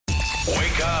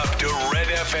Wake up to Red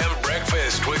FM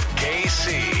Breakfast with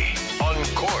KC on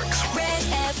Cork's Red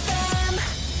FM.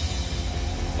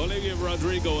 Olivia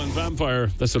Rodrigo and Vampire.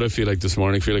 That's what I feel like this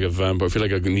morning. I feel like a vampire. I feel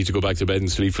like I need to go back to bed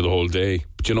and sleep for the whole day.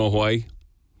 But you know why?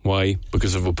 Why?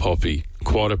 Because of a puppy.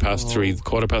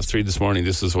 3:15 this morning.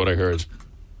 This is what I heard.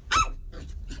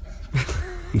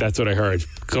 That's what I heard.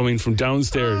 Coming from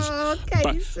downstairs.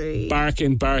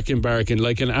 Barking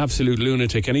like an absolute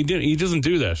lunatic. And he doesn't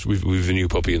do that. We've a new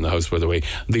puppy in the house, by the way.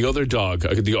 The other dog,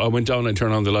 I went down and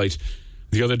turned on the light.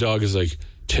 The other dog is like,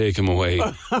 take him away.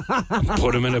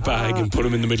 Put him in a bag and put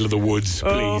him in the middle of the woods,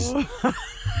 please.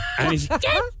 And he's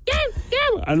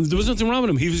and there was nothing wrong with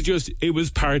him. It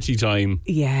was party time.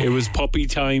 Yeah. It was puppy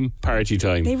time, party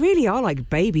time. They really are like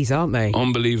babies, aren't they?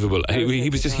 Unbelievable.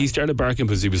 He started barking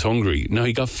because he was hungry. Now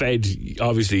he got fed.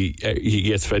 Obviously, he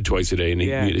gets fed twice a day, and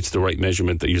it's the right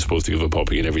measurement that you're supposed to give a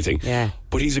puppy and everything. Yeah.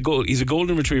 But he's a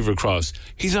golden retriever cross.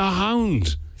 He's a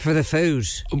hound. For the food.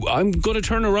 I'm going to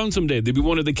turn around someday. There'll be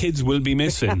one of the kids will be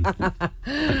missing.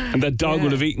 And that dog will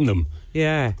have eaten them.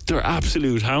 Yeah. They're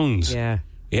absolute hounds. Yeah.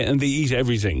 Yeah, and they eat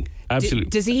everything. Absolutely.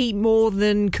 Does he eat more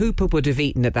than Cooper would have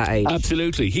eaten at that age?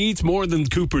 Absolutely. He eats more than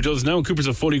Cooper does now. Cooper's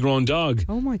a fully grown dog.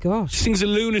 Oh my gosh. This thing's a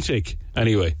lunatic.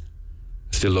 Anyway,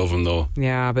 still love him though.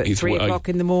 Yeah, but 3 o'clock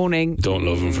in the morning. Don't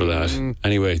love him for that.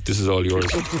 Anyway, this is all yours.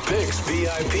 Picks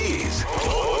VIPs.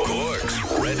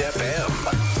 Cork's Red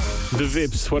FM. The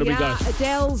Vips, what have we got?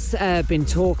 Adele's been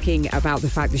talking about the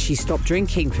fact that she stopped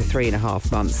drinking for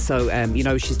 3.5 months. So,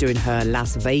 she's doing her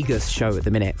Las Vegas show at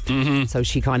the minute. Mm-hmm. So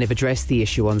she kind of addressed the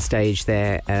issue on stage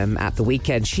there at the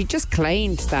weekend. She just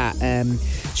claimed that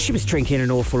she was drinking an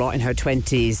awful lot in her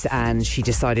 20s and she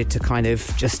decided to kind of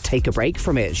just take a break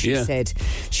from it. She said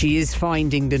she is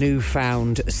finding the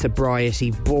newfound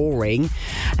sobriety boring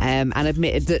and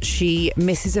admitted that she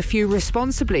misses a few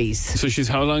responsibilities. So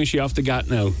how long is she off the gat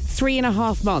now?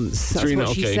 3.5 months. That's what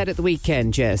she said at the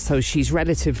weekend, So she's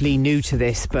relatively new to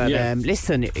this. But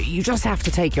listen, you just have to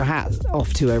take your hat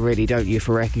off to her, really, don't you,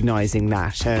 for recognising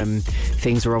that.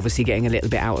 Things are obviously getting a little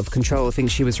bit out of control. I think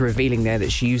she was revealing there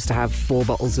that she used to have 4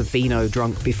 bottles of vino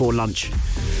drunk before lunch.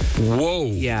 Whoa.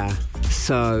 Yeah.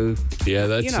 So... Yeah,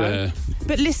 that's...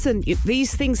 But listen,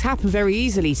 these things happen very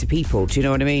easily to people. Do you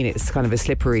know what I mean? It's kind of a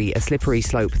slippery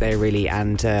slope there, really.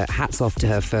 And hats off to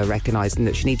her for recognising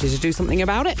that she needed to do something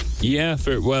about it. Yeah, if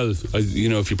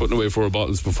you're putting away 4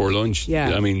 bottles before lunch,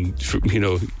 I mean,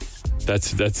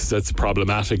 that's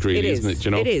problematic, really, isn't it?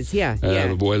 You know, it is. Yeah.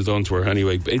 Well done to her.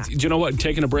 Anyway, do you know what?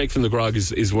 Taking a break from the grog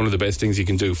is one of the best things you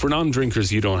can do. For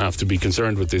non-drinkers, you don't have to be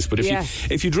concerned with this. But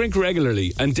if you drink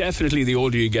regularly, and definitely the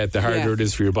older you get, the harder it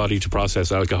is for your body to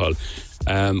process alcohol.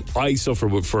 I suffer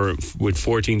with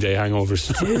 14-day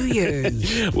hangovers. Do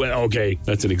you? Well, okay,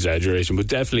 that's an exaggeration, but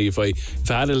definitely if I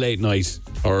had a late night,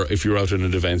 or if you're out at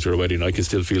an event or a wedding, I can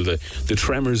still feel the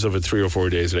tremors of it 3 or 4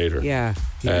 days later. Yeah.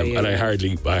 And I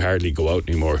hardly go out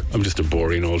anymore. I'm just a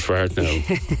boring old fart now.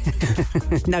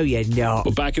 No, you're not.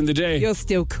 But back in the day, you're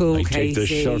still cool, I take the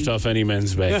shirt off any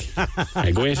men's back.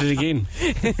 I go at it again.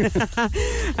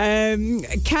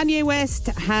 Kanye West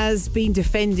has been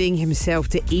defending himself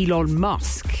to Elon Musk.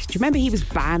 Do you remember he was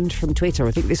banned from Twitter?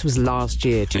 I think this was last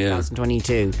year,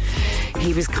 2022.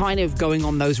 He was kind of going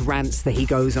on those rants that he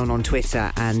goes on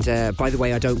Twitter. And by the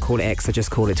way, I don't call it X, I just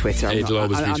call it Twitter. It'll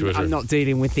always be Twitter. I'm not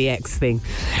dealing with the X thing.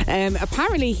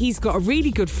 Apparently, he's got a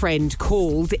really good friend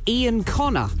called Ian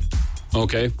Connor.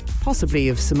 Okay. Possibly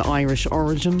of some Irish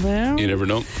origin there. You never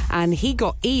know. And he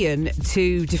got Ian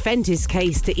to defend his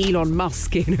case to Elon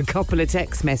Musk in a couple of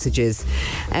text messages.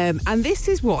 And this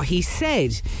is what he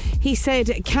said. He said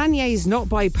Kanye's not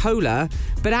bipolar,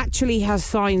 but actually has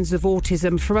signs of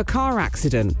autism from a car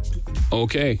accident.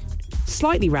 Okay.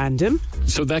 Slightly random.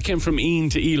 So that came from Ian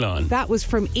to Elon? That was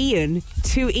from Ian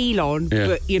to Elon,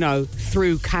 but,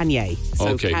 through Kanye.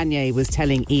 So Kanye was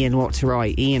telling Ian what to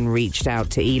write. Ian reached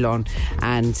out to Elon,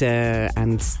 and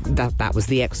that was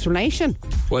the explanation.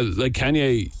 Well, like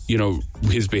Kanye,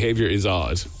 his behaviour is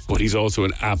odd, but he's also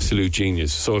an absolute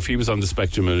genius. So if he was on the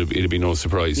spectrum, it'd be no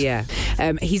surprise. Yeah.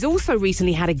 He's also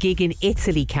recently had a gig in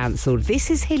Italy cancelled. This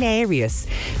is hilarious.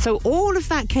 So all of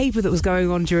that caper that was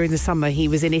going on during the summer, he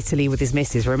was in Italy with his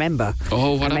missus, remember?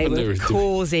 Oh, what happened there? They were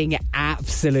causing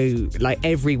absolute,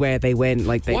 everywhere they went.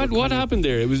 What happened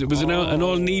there? It was an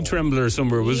old knee trembler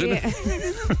somewhere, was it?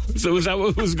 So was that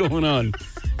what was going on?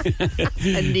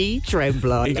 A knee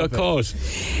trembler. He got caught.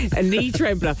 A knee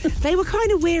trembler. They were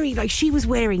kind of wearing, like, she was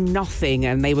wearing nothing,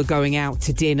 and they were going out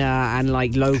to dinner and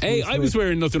like locals. Hey, I was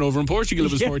wearing nothing over in Portugal.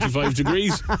 It was 45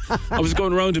 degrees. I was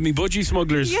going around in me Budgy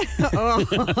Smugglers.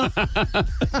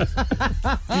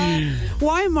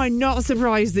 Why am I not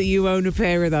surprised that you own a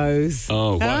pair of those?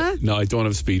 Oh, no, I don't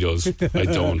have Speedos. I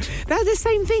don't. They're the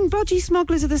same thing. Budgy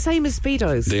Smugglers are the same as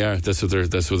Speedos. They are. That's what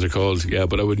they're called. Yeah,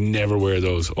 but I would never wear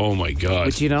those. Oh my God.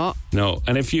 Would you not? No.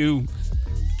 And if you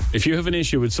have an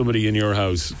issue with somebody in your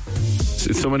house,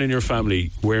 someone in your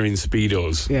family wearing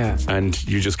Speedos, and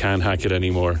you just can't hack it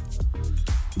anymore,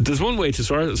 there's one way to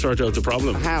sort out the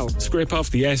problem. How? Scrape off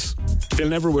the S. They'll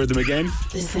never wear them again.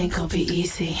 This ain't gonna be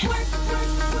easy.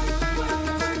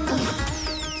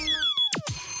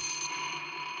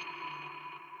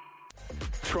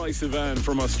 Troy Sivan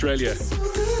from Australia.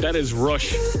 That is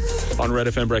Rush on Red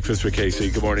FM Breakfast with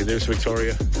Casey. Good morning. There's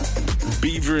Victoria.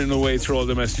 Beavering away through all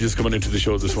the messages coming into the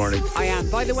show this morning. I am.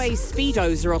 By the way,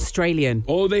 Speedos are Australian.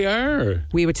 Oh, they are.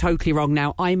 We were totally wrong.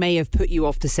 Now, I may have put you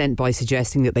off the scent by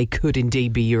suggesting that they could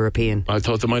indeed be European. I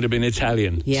thought they might have been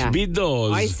Italian. Yeah.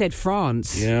 Speedos. I said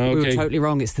France. Yeah, okay. We were totally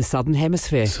wrong. It's the Southern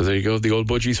Hemisphere. So there you go. The old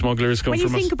Budgy Smugglers come when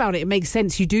from you think about it, it makes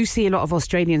sense. You do see a lot of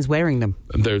Australians wearing them.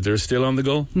 They're still on the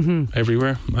go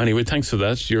everywhere. Anyway, thanks for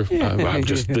that. I'm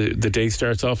just the day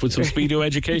starts off with some Speedo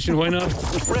education. Why not?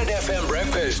 Red FM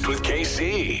Breakfast with KC.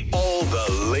 All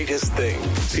the latest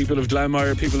things. People of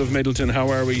Glanmire, people of Midelton, how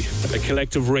are we? A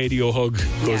collective radio hug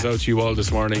goes out to you all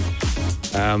this morning.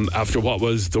 After what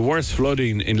was the worst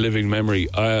flooding in living memory,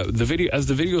 as the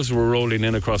videos were rolling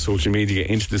in across social media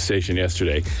into the station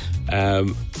yesterday,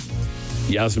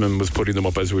 Yasmin was putting them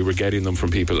up as we were getting them from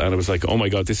people, and I was like, oh my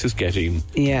God, this is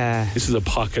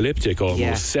apocalyptic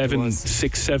almost. Yeah,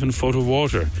 6-7 foot of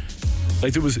water.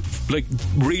 Like, there was like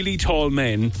really tall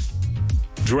men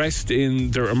dressed in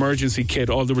their emergency kit,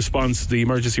 all the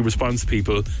emergency response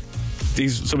people.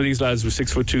 Some of these lads were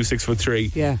 6'2",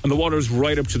 6'3", and the water's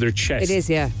right up to their chest. It is,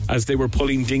 yeah. As they were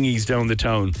pulling dinghies down the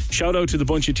town. Shout out to the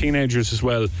bunch of teenagers as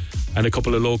well, and a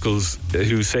couple of locals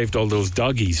who saved all those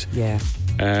doggies. Yeah.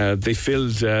 They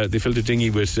filled a dinghy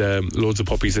with loads of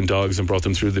puppies and dogs and brought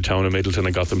them through the town of Midelton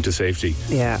and got them to safety.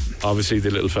 Yeah. Obviously,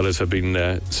 the little fellas have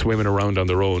been swimming around on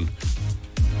their own.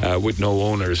 With no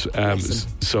owners.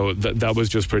 So that was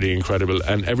just pretty incredible.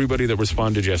 And everybody that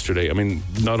responded yesterday, I mean,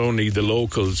 not only the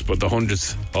locals, but the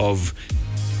hundreds of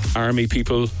army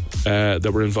people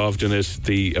that were involved in it,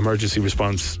 the emergency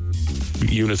response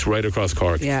units right across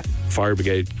Cork, fire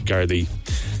brigade, Gardaí.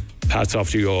 Hats off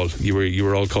to you all. You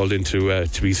were all called in to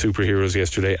be superheroes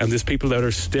yesterday. And there's people that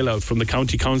are still out from the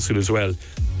county council as well.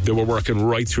 They were working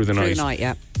right through the night,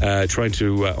 trying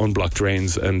to unblock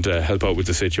drains and help out with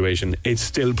the situation. It's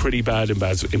still pretty bad in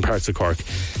parts of Cork.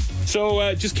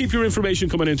 So just keep your information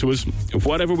coming into us.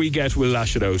 Whatever we get, we'll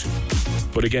lash it out.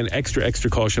 But again, extra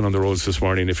caution on the roads this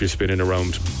morning if you're spinning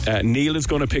around. Neil is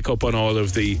going to pick up on all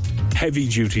of the heavy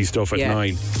duty stuff at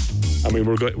 9. I mean,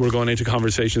 we're going into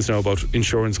conversations now about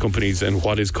insurance companies and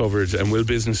what is covered, and will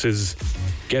businesses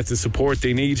get the support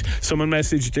they need. Someone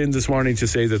messaged in this morning to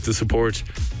say that the support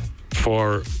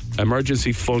for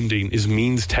emergency funding is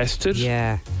means tested.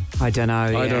 Yeah, I don't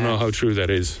know. I don't know how true that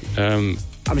is.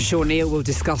 I'm sure Neil will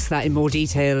discuss that in more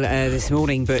detail this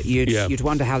morning, but you'd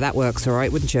wonder how that works, all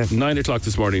right, wouldn't you? 9 o'clock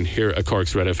this morning here at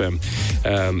Cork's Red FM.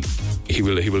 He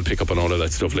will pick up on all of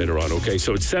that stuff later on. Okay,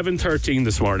 so it's 7:13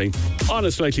 this morning. On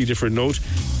a slightly different note,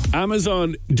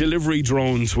 Amazon delivery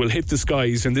drones will hit the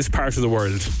skies in this part of the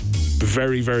world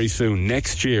very, very soon.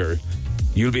 Next year,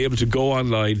 you'll be able to go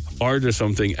online, order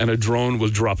something, and a drone will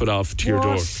drop it off to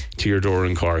your door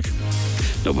in Cork.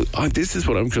 No, but this is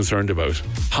what I'm concerned about.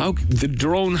 How the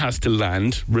drone has to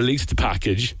land, release the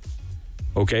package,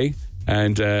 okay,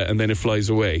 and then it flies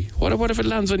away. What if it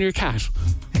lands on your cat?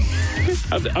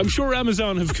 I'm sure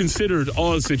Amazon have considered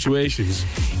all situations.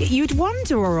 You'd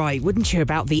wonder, all right, wouldn't you,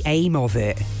 about the aim of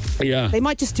it? Yeah. They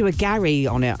might just do a Gary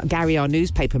on it. Gary, our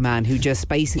newspaper man, who just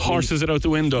basically horses it out the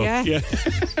window. Yeah.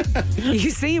 You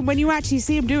see him, when you actually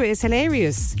see him do it, it's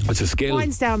hilarious. It's a skill.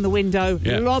 Winds down the window,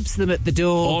 lobs them at the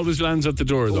door. Always lands at the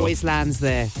door, though. Always lands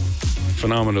there.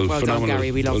 Phenomenal. Well done,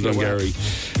 Gary. We love well done,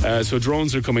 Gary. So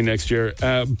drones are coming next year.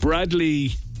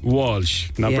 Bradley Walsh,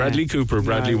 not Bradley Cooper,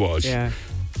 Bradley Walsh. Yeah.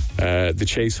 The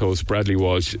Chase host, Bradley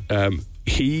Walsh.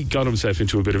 He got himself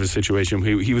into a bit of a situation.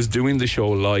 He was doing the show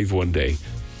live one day,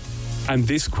 and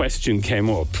this question came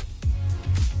up,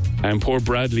 and poor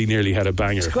Bradley nearly had a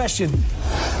banger. Next question.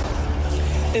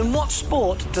 In what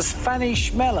sport does Fanny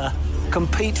Chmelar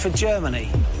compete for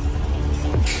Germany?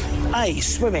 A.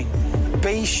 Swimming,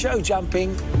 B. Show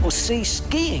jumping, or C.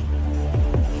 Skiing?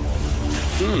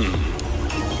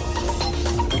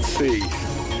 see.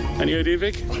 Any idea,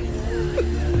 Vic?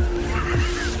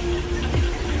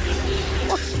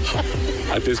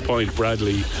 At this point,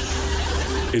 Bradley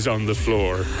is on the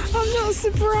floor. I'm not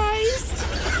surprised.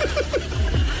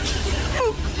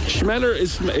 Chmelar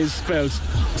is spelled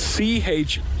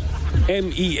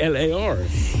Chmelar.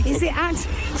 Is it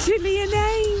actually a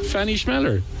name? Fanny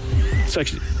Chmelar.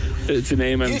 It's a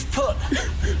name. And You've put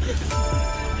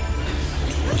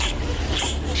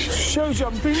show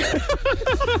jumping.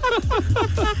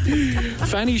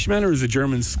 Fanny Chmelar is a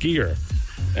German skier,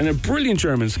 and a brilliant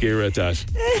German skier at that,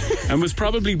 and was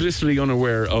probably blissfully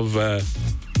unaware of a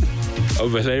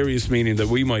hilarious meaning that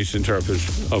we might interpret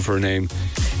of her name.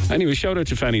 Anyway, shout out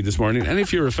to Fanny this morning, and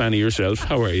if you're a Fanny yourself,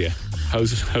 how are you?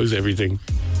 How's everything?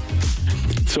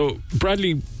 So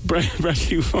Bradley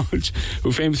Walsh,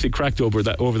 who famously cracked over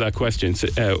that question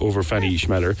over Fanny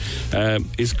Chmelar,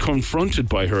 is confronted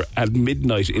by her at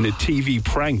midnight in a TV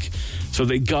prank. So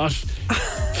they got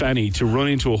Fanny to run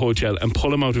into a hotel and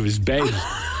pull him out of his bed.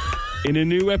 In a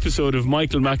new episode of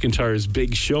Michael McIntyre's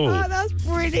Big Show, that's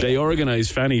brilliant. They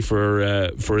organised Fanny for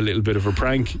a little bit of a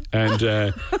prank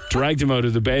and dragged him out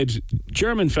of the bed.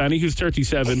 German Fanny, who's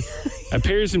 37,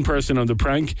 appears in person on the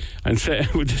prank and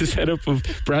with the setup of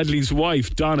Bradley's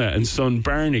wife, Donna, and son,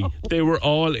 Barney. They were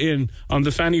all in on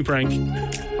the Fanny prank.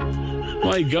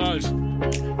 My God.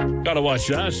 Gotta watch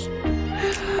that.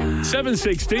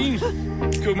 7:16.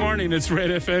 Good morning, it's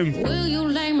Red FM. Will you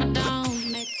lay me down?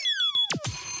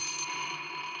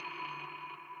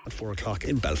 At 4 o'clock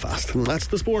in Belfast. And that's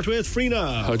the sport with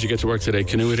Freena. How'd you get to work today?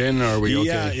 Canoe it in, or were you okay?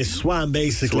 Yeah, you swam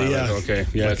basically. Swam it, okay.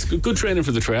 Yeah, it's good training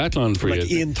for the triathlon for like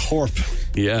you. Ian Thorpe.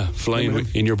 Yeah, flying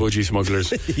in your Budgy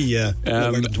Smugglers. Yeah.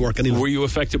 To work anyway. Were you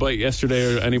affected by it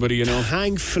yesterday, or anybody you know?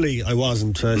 Thankfully, I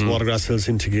wasn't. Watergrass Hill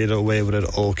seemed to get away with it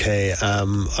okay.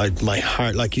 My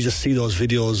heart, like you just see those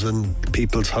videos and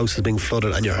people's houses being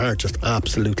flooded, and your heart just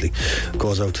absolutely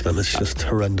goes out to them. It's just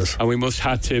horrendous. And we must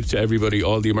hat tip to everybody,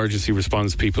 all the emergency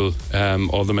response people,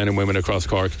 all the men and women across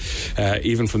Cork,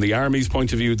 even from the Army's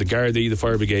point of view, the Gardaí, the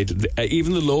Fire Brigade,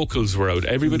 even the locals were out.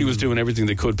 Everybody was doing everything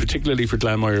they could, particularly for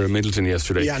Glanmire and Midelton yesterday.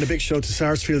 Yeah, and a big shout out to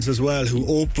Sarsfields as well, who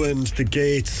opened the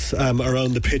gates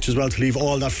around the pitch as well to leave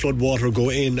all that flood water go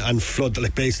in and flood.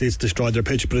 Like basically, it's destroyed their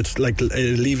pitch, but it's like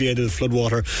alleviated the flood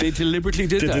water. They deliberately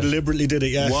did that. They deliberately did it.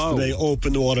 Yes, wow. They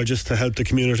opened the water just to help the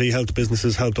community, help the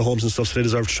businesses, help the homes and stuff. So they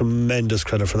deserve tremendous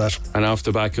credit for that. And off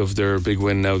the back of their big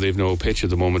win, now they've no pitch at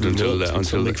the moment until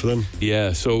for them.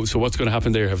 Yeah. So what's going to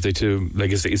happen there? Have they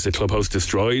is the clubhouse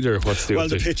destroyed, or what's the? Well,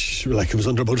 the pitch, like it was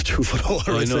under about a 2 foot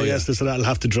water. I know. Yes, so that'll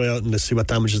have to dry out and let's see what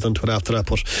damage is done to it after that.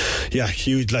 But yeah,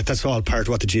 huge. Like that's all part of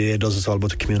what the GAA does. It's all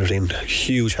about the community. And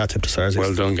huge hat tip to Sars.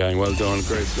 Well done, gang. Well done.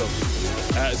 Great stuff.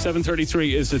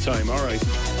 7:33 is the time. All right.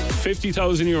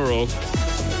 €50,000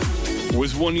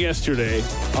 was won yesterday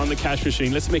on the cash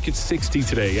machine. Let's make it 60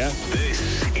 today. Yeah. This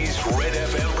is Red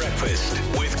FM Breakfast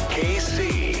with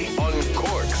KC on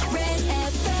Cork's Red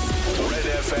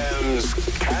FM's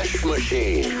cash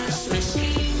machine.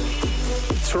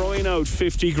 Throwing out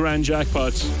 50 grand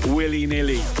jackpots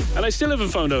willy-nilly. And I still haven't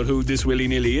found out who this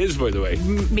willy-nilly is, by the way.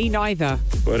 Me neither.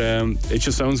 But it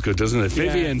just sounds good, doesn't it?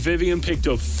 Yeah. Vivian picked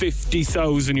up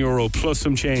 €50,000 plus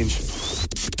some change.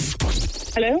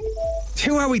 Hello?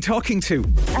 Who are we talking to?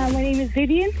 My name is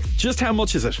Vivian. Just how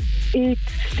much is it? It's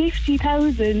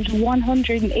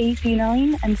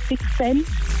 50,189 and 6 cents.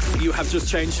 You have just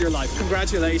changed your life.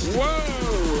 Congratulations. Whoa!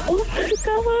 Oh my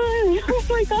god! Oh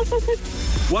my god!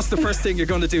 What's the first thing you're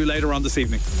going to do later on this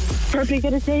evening? Probably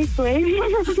get a takeaway.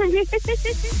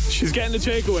 She's getting the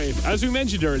takeaway. As we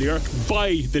mentioned earlier,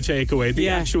 buy the takeaway, the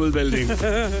actual building.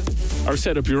 Or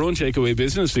set up your own takeaway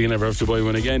business so you never have to buy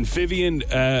one again. Vivian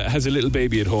has a little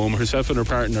baby at home. Herself and her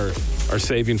partner are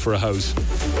saving for a house.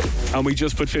 And we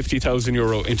just put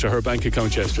 €50,000 into her bank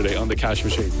account yesterday on the cash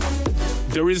machine.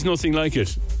 There is nothing like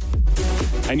it.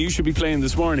 And you should be playing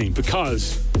this morning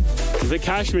because the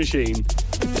cash machine,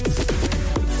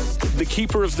 the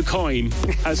keeper of the coin,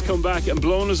 has come back and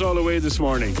blown us all away this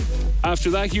morning. After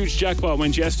that huge jackpot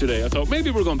went yesterday, I thought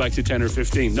maybe we're going back to 10 or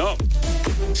 15. No.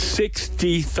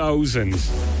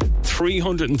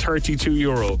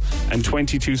 €60,332 and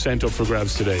 22 cents up for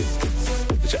grabs today.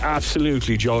 It's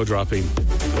absolutely jaw-dropping.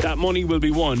 That money will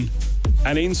be won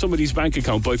and in somebody's bank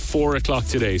account by 4 o'clock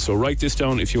today. So write this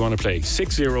down if you want to play.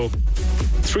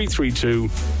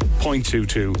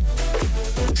 60332.22.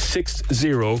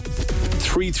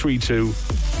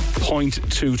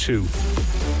 60332.22.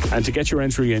 And to get your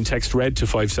entry in, text RED to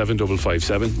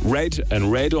 57557. RED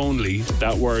and RED only,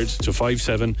 that word, to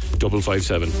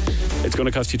 57557. It's going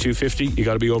to cost you $2.50. You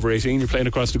got to be over 18. You're playing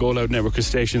across the Go Loud network of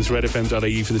stations,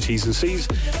 redfm.ie for the T's and C's.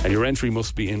 And your entry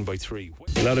must be in by 3.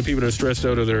 A lot of people are stressed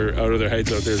out of their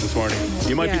heads out there this morning.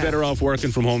 You might be better off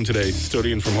working from home today,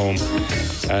 studying from home,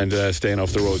 and staying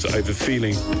off the roads. I have a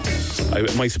feeling,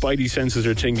 my spidey senses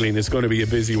are tingling. It's going to be a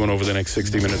busy one over the next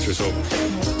 60 minutes or so.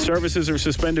 Services are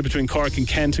suspended between Cork and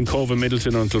Kent and Cove and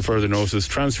Midelton until further notice.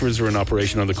 Transfers are in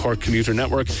operation on the Cork commuter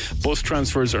network. Bus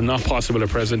transfers are not possible at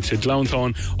present to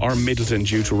Glounthaune or Midelton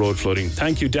due to road flooding.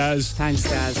 Thank you, Daz. Thanks,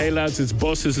 Daz. Hey, lads, it's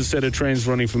buses instead of trains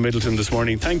running from Midelton this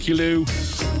morning. Thank you, Lou.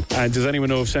 And does anyone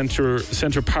know if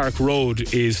Centre Park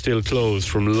Road is still closed?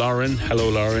 From Lauren. Hello,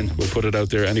 Lauren. We'll put it out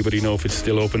there. Anybody know if it's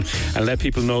still open? And let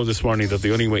people know this morning that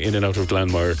the only way in and out of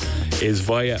Glanmire is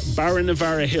via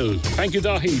Barranavara Hill. Thank you,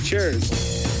 Dahi. Cheers.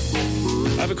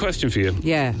 I have a question for you.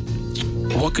 Yeah.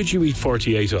 What could you eat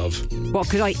 48 of? What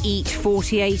could I eat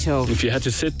 48 of? If you had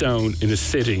to sit down in a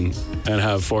sitting and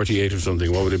have 48 of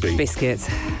something, what would it be? Biscuits.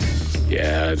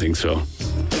 Yeah, I think so.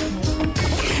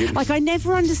 Like, I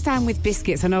never understand with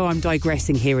biscuits. I know I'm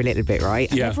digressing here a little bit,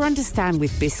 right? Yeah. I never understand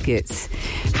with biscuits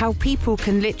how people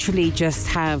can literally just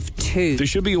have two. There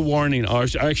should be a warning, or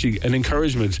actually an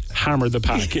encouragement. Hammer the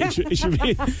pack. It should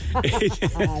be.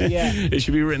 It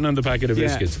should be written on the packet of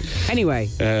biscuits. Anyway,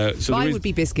 so mine would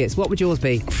be biscuits. What would yours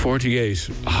be? 48.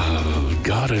 Oh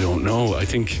God, I don't know. I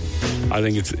think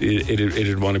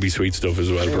it'd want to be sweet stuff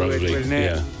as well, probably. Wouldn't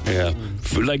it? Yeah.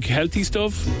 Like healthy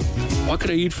stuff. What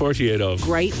could I eat 48 of?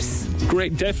 Grapes.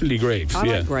 Definitely grapes. I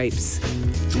like grapes.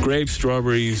 Grapes,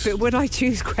 strawberries. But would I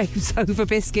choose grapes over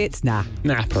biscuits? Nah,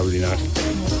 probably not.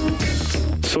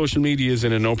 Social media is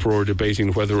in an uproar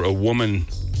debating whether a woman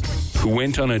who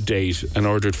went on a date and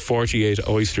ordered 48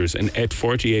 oysters and ate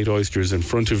 48 oysters in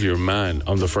front of your man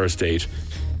on the first date,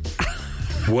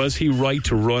 was he right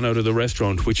to run out of the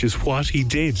restaurant, which is what he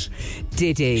did.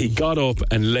 Did he? He got up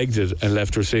and legged it and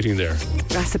left her sitting there.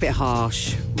 That's a bit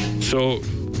harsh. So,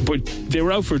 but they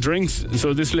were out for drinks.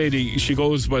 So this lady, she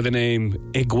goes by the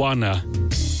name Iguana.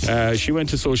 She went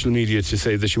to social media to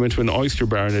say that she went to an oyster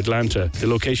bar in Atlanta, the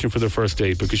location for their first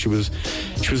date, because she was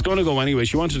going to go anyway.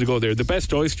 She wanted to go there. The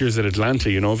best oysters at Atlanta,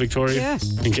 you know, Victoria? Yeah.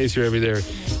 In case you're ever there.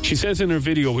 She says in her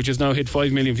video, which has now hit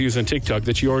 5 million views on TikTok,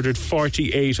 that she ordered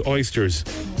 48 oysters.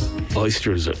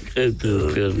 Oysters.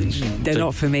 They're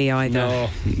not for me either.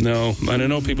 No. And I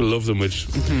know people love them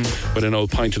with an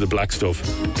old pint of the black stuff.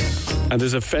 And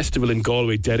there's a festival in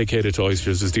Galway dedicated to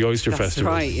oysters. It's the Oyster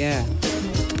Festival. That's right, yeah.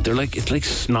 It's like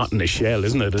snot in a shell,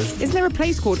 isn't it? Isn't there a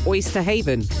place called Oyster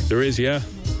Haven? There is, yeah.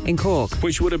 In Cork.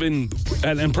 Which would have been,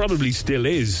 and probably still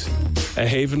is, a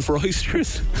haven for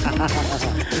oysters.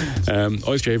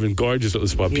 Oyster Haven, gorgeous little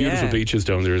spot. Beautiful beaches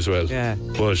down there as well. Yeah.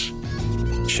 But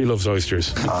she loves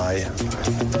oysters. I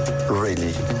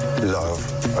really love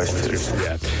oysters.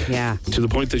 Yeah. To the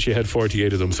point that she had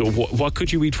 48 of them. So what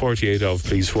could you eat 48 of,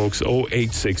 please, folks?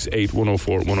 0868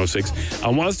 104 106.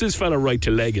 And was this fella right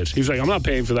to leg it? He was like, I'm not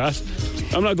paying for that.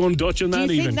 I'm not going Dutch on that even.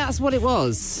 Do you think that's what it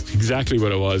was? Exactly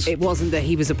what it was. It wasn't that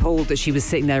he was appalled that she was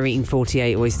sitting there eating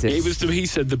 48 oysters. He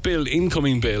said the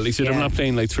incoming bill. He said, I'm not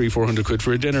paying like 300-400 quid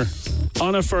for a dinner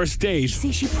on a first date.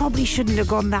 See, she probably shouldn't have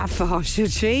gone that far,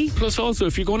 should she? Plus also,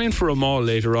 if you're going in for a mall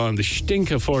later on, the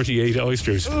stink of 48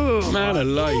 oysters. Man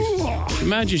alive.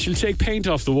 Imagine she'll take paint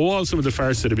off the wall, some of the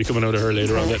farce that'll be coming out of her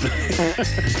later on that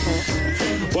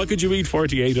night. What could you eat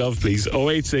 48 of, please?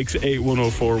 0868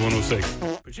 104 106.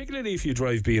 Particularly if you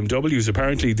drive BMWs,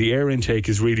 apparently the air intake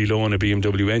is really low on a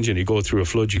BMW engine. You go through a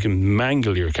flood, you can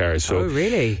mangle your car. So,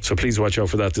 really? So please watch out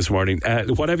for that this morning.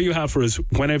 Whatever you have for us,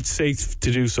 when it's safe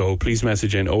to do so, please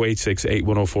message in 0868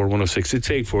 104 106. It's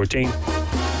 8:14.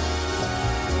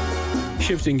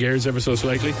 Shifting gears ever so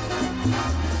slightly.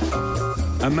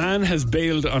 A man has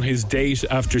bailed on his date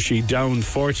after she downed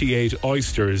 48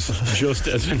 oysters just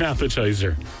as an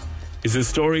appetizer. It's a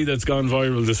story that's gone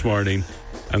viral this morning.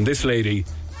 And this lady,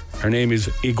 her name is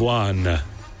Iguana.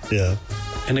 Yeah.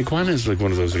 And iguana is like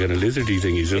one of those kind of lizardy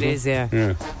thingies, isn't it? It is, yeah.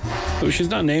 Well, she's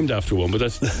not named after one, but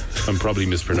I'm probably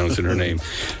mispronouncing her name.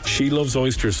 She loves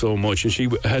oysters so much, and she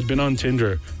had been on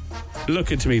Tinder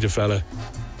looking to meet a fella.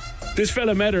 This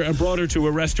fella met her and brought her to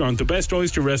a restaurant, the best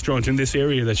oyster restaurant in this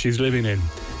area that she's living in.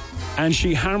 And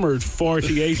she hammered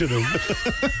 48 of them.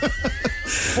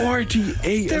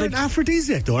 48. They're an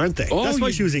aphrodisiac, though, aren't they? That's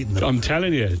why she was eating them. I'm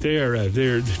telling you,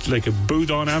 they're like a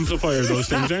boot-on amplifier, those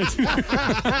things, aren't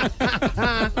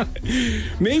they?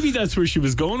 Maybe that's where she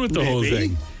was going with the whole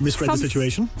thing. Misread the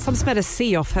situation. Some smell of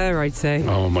sea off her, I'd say.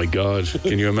 Oh my God,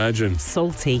 can you imagine?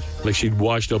 Salty. Like she'd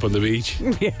washed up on the beach.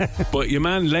 Yeah. But your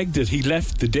man legged it. He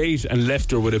left the date and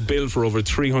left her with a bill for over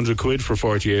 300 quid for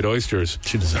 48 oysters.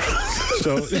 She deserves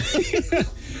it.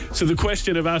 So the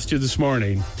question I've asked you this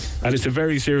morning, and it's a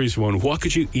very serious one, what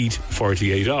could you eat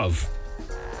 48 of?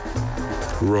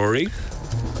 Rory?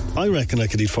 I reckon I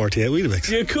could eat 48 Weetabix.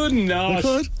 You could not. I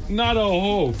could. Not a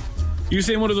hope. You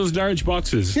say one of those large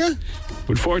boxes? Yeah.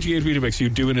 With 48 Weetabix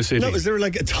you'd do in a city? No, is there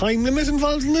like a time limit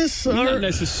involved in this? Not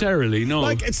necessarily, no.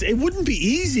 Like, it wouldn't be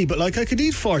easy, but like I could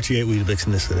eat 48 Weetabix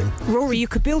in this sitting. Rory, you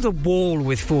could build a wall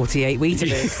with 48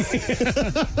 Weetabix.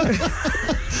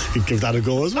 You'd give that a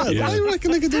go as well. Yeah. I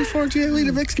reckon I could do 48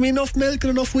 Weetabix. Give me enough milk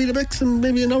and enough Weetabix and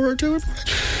maybe an hour or two.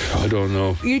 I don't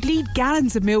know. You'd need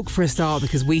gallons of milk for a start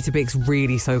because Weetabix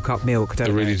really soak up milk, don't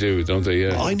They really do, don't they?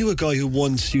 Yeah. I knew a guy who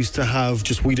once used to have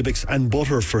just Weetabix and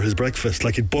butter for his breakfast.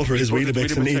 Like he'd butter his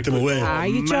Weetabix and eat them away. Are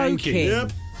you Manky. joking?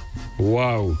 Yep.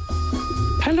 Wow.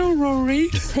 Hello, Rory.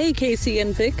 Hey, Casey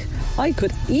and Vic. I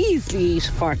could easily eat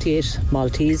 48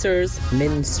 Maltesers,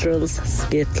 Minstrels,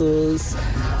 Skittles,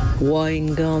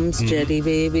 wine gums, Jelly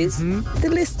Babies. The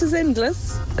list is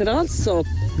endless. Could also,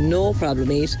 no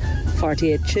problem, eat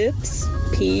 48 chips,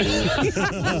 peas.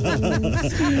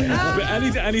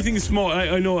 But anything small,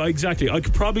 I know exactly. I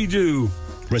could probably do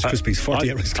Rice Krispies,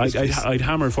 48 Rice Krispies. I'd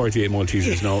hammer 48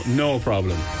 Maltesers. No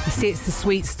problem. You see, it's the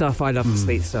sweet stuff. I love the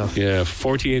sweet stuff. Yeah,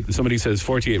 48. Somebody says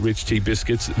 48 rich tea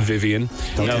biscuits. Vivian.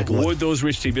 Now, would those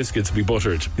rich tea biscuits be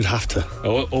buttered? You'd have to.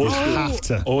 Old school. Have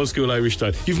to. Old school Irish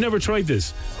style. You've never tried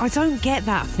this? I don't get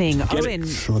that thing. Owen.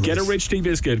 Get a rich tea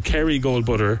biscuit, Kerrygold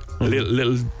butter, a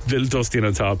little dusting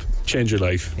on top. Change your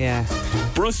life. Yeah.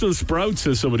 Brussels sprouts,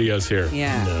 says somebody else here.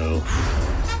 Yeah. No.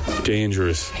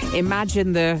 Dangerous.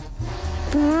 Imagine the...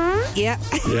 Yeah.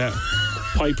 Yeah.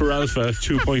 Piper Alpha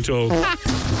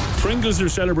 2.0. Pringles are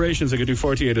celebrations. I could do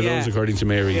 48 of those, according to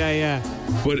Mary. Yeah.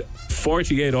 But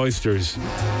 48 oysters,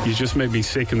 you just made me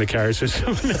sick in the car. So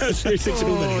someone else, too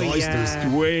many oysters.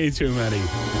 Way too many.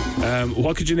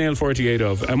 What could you nail 48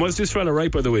 of? And was this fella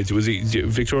right, by the way? Was he,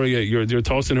 Victoria, you're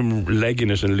tossing him, legging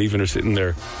it and leaving her sitting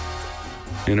there?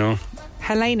 You know?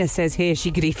 Helena says here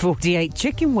she could eat 48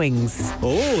 chicken wings.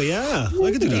 Oh, yeah.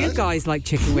 I could do that. You guys like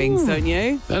chicken wings, don't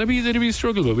you? That'd be a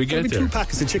struggle, but we get there. 2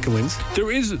 packets of chicken wings.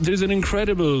 There's an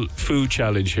incredible food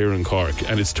challenge here in Cork,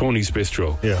 and it's Tony's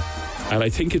Bistro. Yeah. And I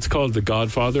think it's called The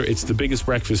Godfather. It's the biggest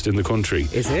breakfast in the country.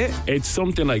 Is it? It's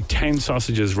something like 10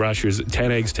 sausages, rashers,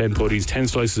 10 eggs, 10 putties, 10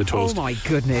 slices of toast. Oh my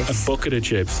goodness. A bucket of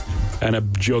chips and a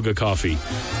jug of coffee.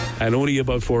 And only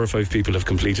about 4 or 5 people have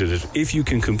completed it. If you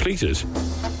can complete it,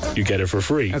 you get it for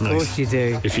free. Of course you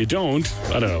do. If you don't,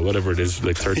 I don't know, whatever it is,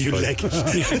 like 35. You leg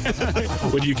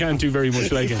it. But you can't do very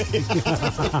much legging.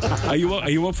 Are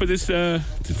you up for this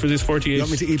 48? You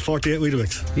want me to eat 48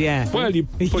 Weetabix? Yeah. Well, you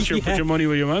put your money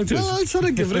where your mouth is. Well, I said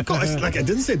I'd give it a go. I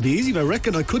didn't say it'd be easy, but I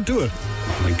reckon I could do it.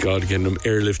 Oh my God, getting them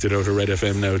airlifted out of Red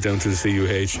FM now down to the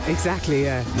CUH. Exactly,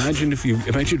 yeah. Imagine if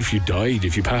you died,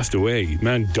 if you passed away.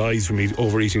 Man dies from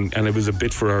overeating, and it was a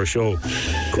bit for our show.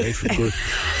 Great for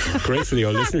the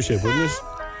old listenership, wouldn't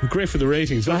it? Great for the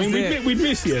ratings. I mean, we'd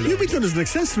miss you. You'd be done as an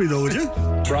accessory, though, would you?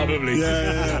 Probably.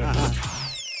 Yeah.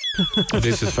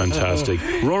 This is fantastic.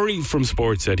 Rory from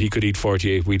Sports said he could eat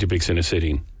 48 Weetabix in a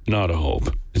sitting. Not a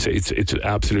hope. It's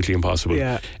absolutely impossible.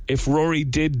 Yeah. If Rory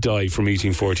did die from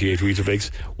eating 48 Weetabix,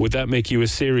 would that make you a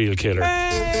serial killer?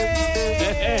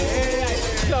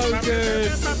 So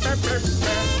good.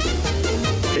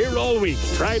 Here all week,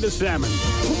 try the salmon.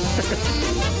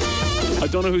 I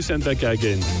don't know who sent that gag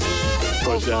in.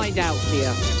 We'll find out for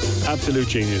you. Absolute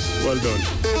genius. Well done.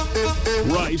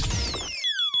 Right.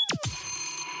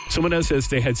 Someone else says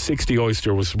they had 60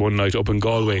 oysters one night up in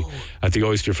Galway at the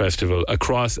Oyster Festival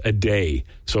across a day.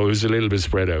 So it was a little bit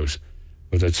spread out.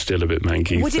 But that's still a bit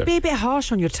manky. Would it be a bit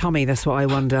harsh on your tummy? That's what I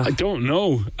wonder. I don't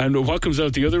know. And what comes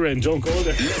out the other end? Don't go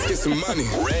there. Let's get some money.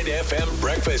 Red FM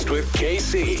Breakfast with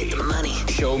KC. Money.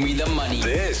 Show me the money.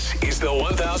 This is the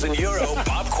 €1,000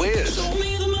 pop quiz.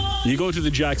 You go to the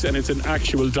Jacks and it's an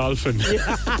actual dolphin that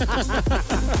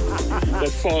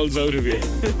falls out of you.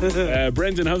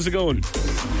 Brendan, how's it going?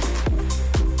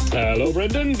 Hello,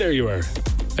 Brendan. There you are.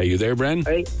 Are you there, Bren?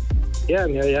 Hey. Yeah,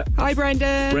 I'm here, yeah. Hi,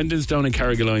 Brendan. Brendan's down in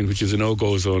Carrigaline, which is a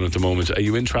no-go zone at the moment. Are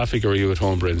you in traffic or are you at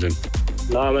home, Brendan?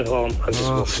 No, I'm at home. I'm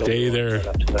just stay there.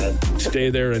 Stay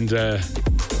there and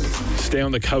stay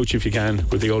on the couch if you can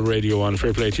with the old radio on.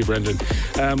 Fair play to you, Brendan.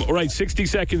 All right, 60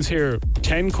 seconds here.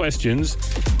 10 questions.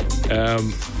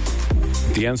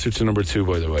 The answer to number 2,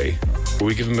 by the way. Will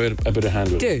we give him a bit of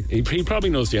hand with it? He probably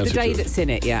knows the answer the day to that's in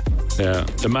it, yeah. Yeah.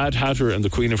 The Mad Hatter and the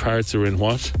Queen of Hearts are in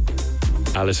what?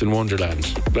 Alice in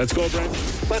Wonderland. Let's go, Brendan.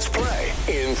 Let's play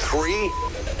in 3,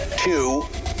 2,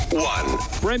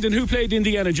 1. Brendan, who played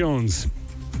Indiana Jones?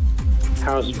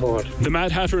 Harrison Ford. The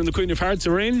Mad Hatter and the Queen of Hearts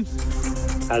are in?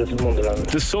 Alice in Wonderland.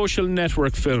 The Social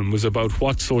Network film was about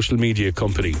what social media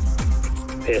company?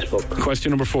 Facebook.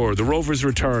 Question number 4. The Rover's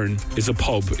Return is a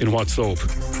pub in what soap?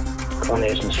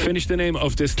 Coronation Street. Finish the name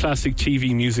of this classic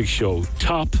TV music show.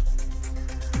 Top.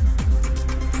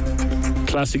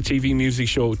 Classic TV music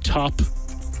show. Top.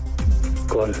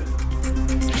 Go on.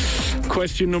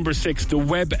 Question number 6. The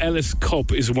Webb Ellis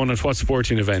Cup is won at what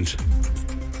sporting event?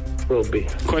 Rugby.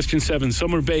 Question 7.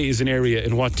 Summer Bay is an area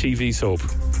in what TV soap?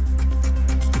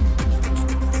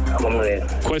 Unreal.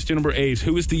 Question number 8.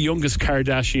 Who is the youngest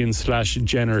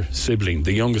Kardashian/Jenner sibling?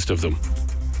 The youngest of them.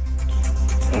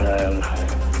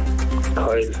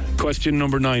 Kyle. Question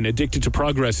number 9. Addicted to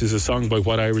Progress is a song by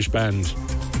what Irish band?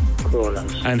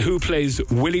 Rollins. And who plays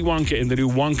Willy Wonka in the new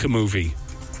Wonka movie?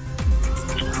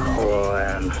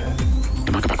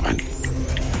 Come on.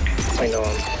 I know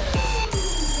him.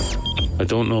 I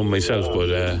don't know myself,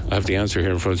 but I have the answer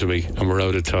here in front of me, and we're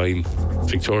out of time.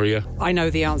 Victoria? I know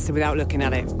the answer without looking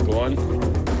at it. Go on.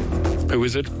 Who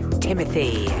is it?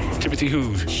 Timothy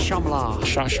who? Chmelar.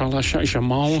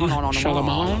 Chalamal.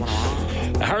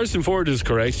 Harrison Ford is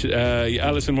correct.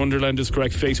 Alice in Wonderland is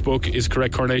correct. Facebook is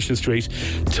correct. Coronation Street.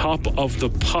 Top of the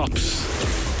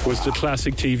Pops was the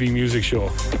classic TV music show.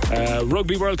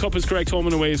 Rugby World Cup is correct. Home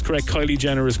and Away is correct. Kylie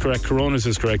Jenner is correct. Coronas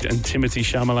is correct. And Timothy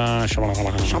Chalamal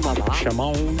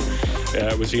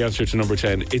was the answer to number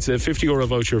 10. It's a €50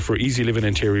 voucher for Easy Living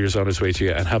Interiors on its way to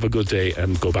you. And have a good day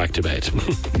and go back to bed.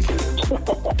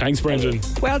 Thanks, Brendan.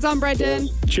 Well done, Brendan.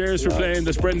 Cheers for playing.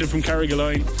 That's Brendan from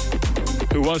Carrigaline,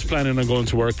 who was planning on going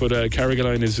to work, but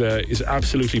Carrigaline is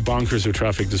absolutely bonkers with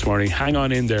traffic this morning. Hang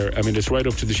on in there. I mean, it's right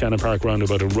up to the Shannon Park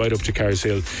roundabout and right up to Cars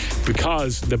Hill,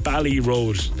 because the Bally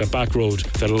Road, the back road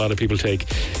that a lot of people take,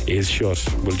 is shut.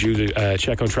 We'll do the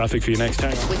check on traffic for you next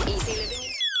time. With Easy Living.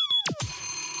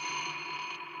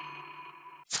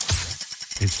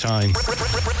 It's time.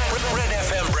 Red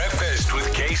FM Breakfast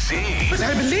with KC.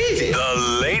 I believe it.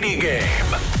 The Lady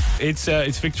Game.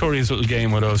 It's Victoria's little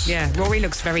game with us. Yeah, Rory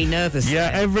looks very nervous.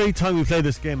 Yeah, every time we play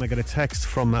this game, I get a text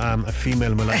from a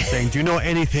female in my life saying, "Do you know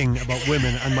anything about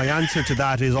women?" And my answer to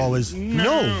that is always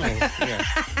no.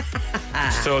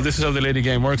 So this is how the lady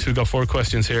game works. We've got 4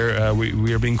 questions here.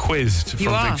 We are being quizzed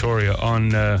from Victoria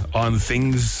on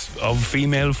things of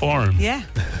female form. Yeah.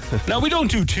 Now, we don't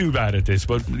do too bad at this,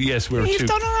 but yes, You've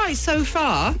done all right so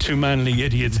far. 2 manly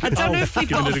idiots. I don't know if we've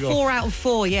got a 4 out of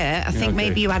 4 yet. I think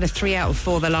maybe you had a 3 out of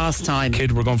 4 the last time.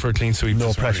 Kid, we're going for a clean sweep.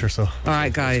 No pressure, so. All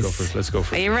right, guys. Let's go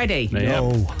for it. Are you ready?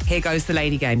 No. Here goes the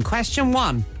lady game. Question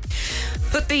 1.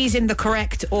 Put these in the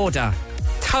correct order.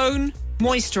 Tone,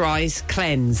 moisturise,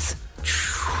 cleanse.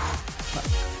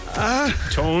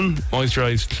 Tone,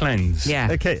 moisturise, cleanse. Yeah.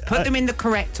 Okay. Put them in the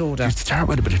correct order. You'd start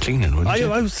with a bit of cleaning, wouldn't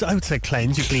you? I would say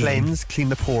cleanse. You cleanse, clean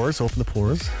the pores, open the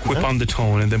pores. Whip on the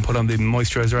tone and then put on the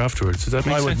moisturiser afterwards. Does that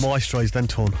make I sense? would moisturise then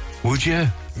tone. Would you?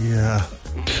 Yeah.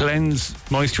 Cleanse,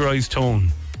 moisturise,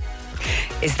 tone.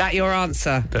 Is that your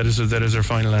answer? That is our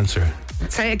final answer.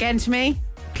 Say it again to me.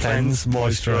 Cleanse,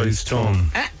 moisturise, tone.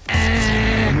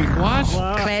 What?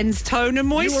 Cleanse, tone and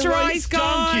moisturise,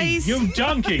 guys. You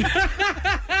donkey.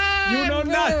 You know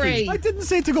nothing. I didn't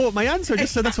say to go with my answer. I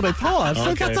just said that's what I thought.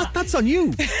 Okay. So that's on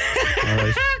you. All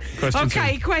right.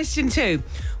 Question 2.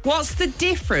 What's the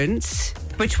difference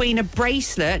between a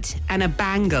bracelet and a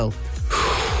bangle?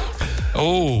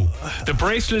 Oh, the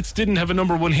bracelets didn't have a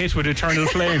number 1 hit with Eternal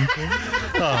Flame.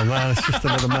 Oh man, it's just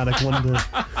another manic wonder.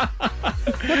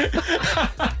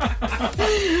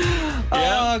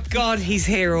 Oh God, he's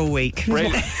here all week.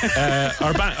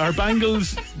 Our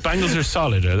bangles are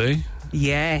solid, are they?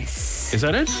 Yes. Is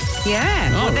that it?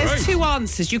 Yeah. Oh, well, there's right. 2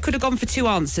 answers. You could have gone for 2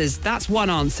 answers. That's one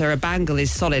answer. A bangle is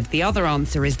solid. The other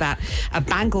answer is that a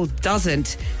bangle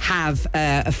doesn't have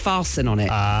a fasten on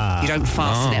it. You don't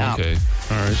fasten it up. Okay.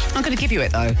 All right. I'm going to give you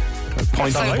it though.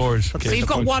 Point on the board. So you've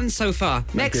got 1 so far.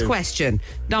 Next question.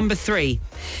 Number 3.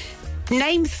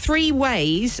 Name 3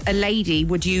 ways a lady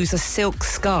would use a silk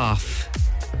scarf.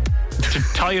 To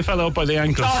tie a fellow up by the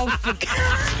ankles. Oh, for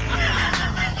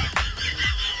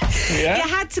Yeah? You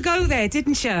had to go there,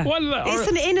 didn't you? Well, it's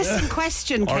an innocent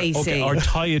question, Casey. Or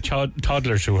tie a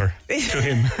toddler to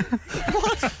him.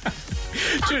 What?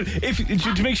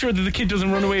 To make sure that the kid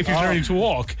doesn't run away if he's learning to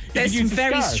walk. There's some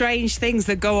very strange things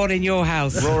that go on in your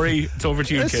house. Rory, it's over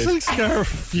to you, A kid. silk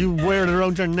scarf, you wear it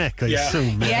around your neck, I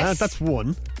assume. Yes. That's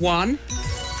 1. 1.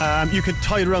 You could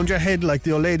tie it around your head like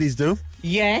the old ladies do.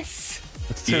 Yes.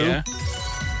 That's 2. Yeah.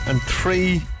 And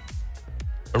 3.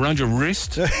 Around your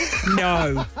wrist?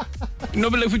 No. No,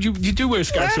 but like, you do wear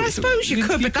scarves. Well, I suppose you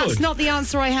could, but that's not the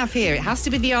answer I have here. It has to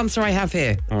be the answer I have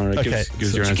here. All right, Okay. give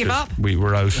us your answer. Give up?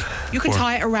 We're out. You can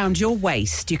tie it around your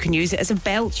waist. You can use it as a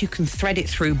belt. You can thread it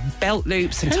through belt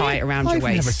loops and tie it around your waist.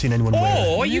 I've never seen anyone wear it.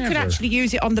 Or you could actually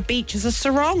use it on the beach as a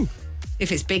sarong.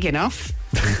 if it's big enough.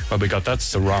 Well, we got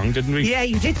that's the wrong, didn't we? Yeah,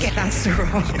 you did get that's the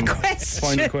wrong question.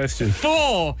 Final question.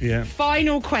 4. Yeah.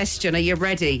 Final question. Are you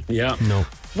ready? Yeah. No.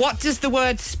 What does the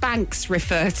word Spanx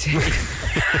refer to?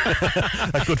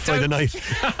 A Good Friday night.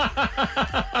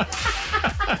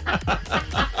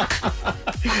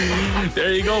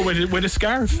 There you go, with a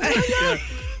scarf.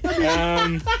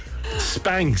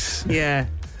 Spanx. Yeah.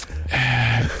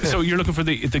 So you're looking for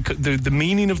the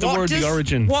meaning of the word, the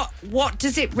origin. What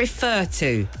does it refer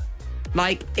to?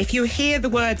 Like, if you hear the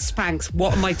word Spanx,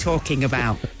 what am I talking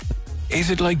about? Is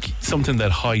it like something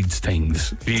that hides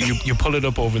things? You pull it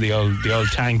up over the old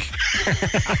tank.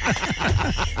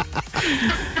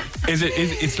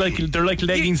 It's like they're like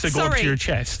leggings that go up to your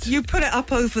chest. You put it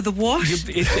up over the wash.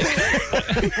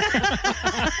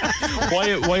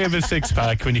 Why have a six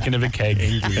pack when you can have a keg,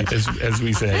 as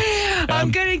we say?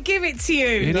 I'm going to give it to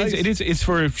you. It's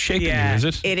for shaping you, is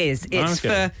it? It is. It's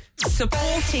for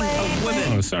supporting a woman.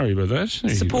 Oh, sorry about that.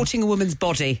 Supporting a woman's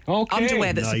body. Okay.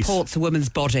 Underwear that supports a woman's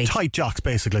body. Tight jocks,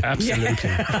 basically. Absolutely.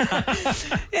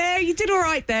 Yeah, you did all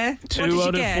right there. 2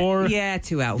 out of 4. Yeah,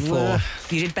 2 out of 4.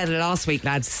 You did better last week,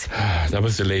 lads. That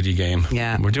was the lady game.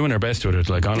 Yeah. We're doing our best with it,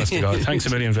 like, honest to God. Thanks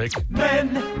a million, Vic.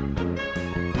 Men,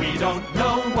 we don't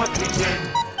know what we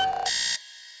did.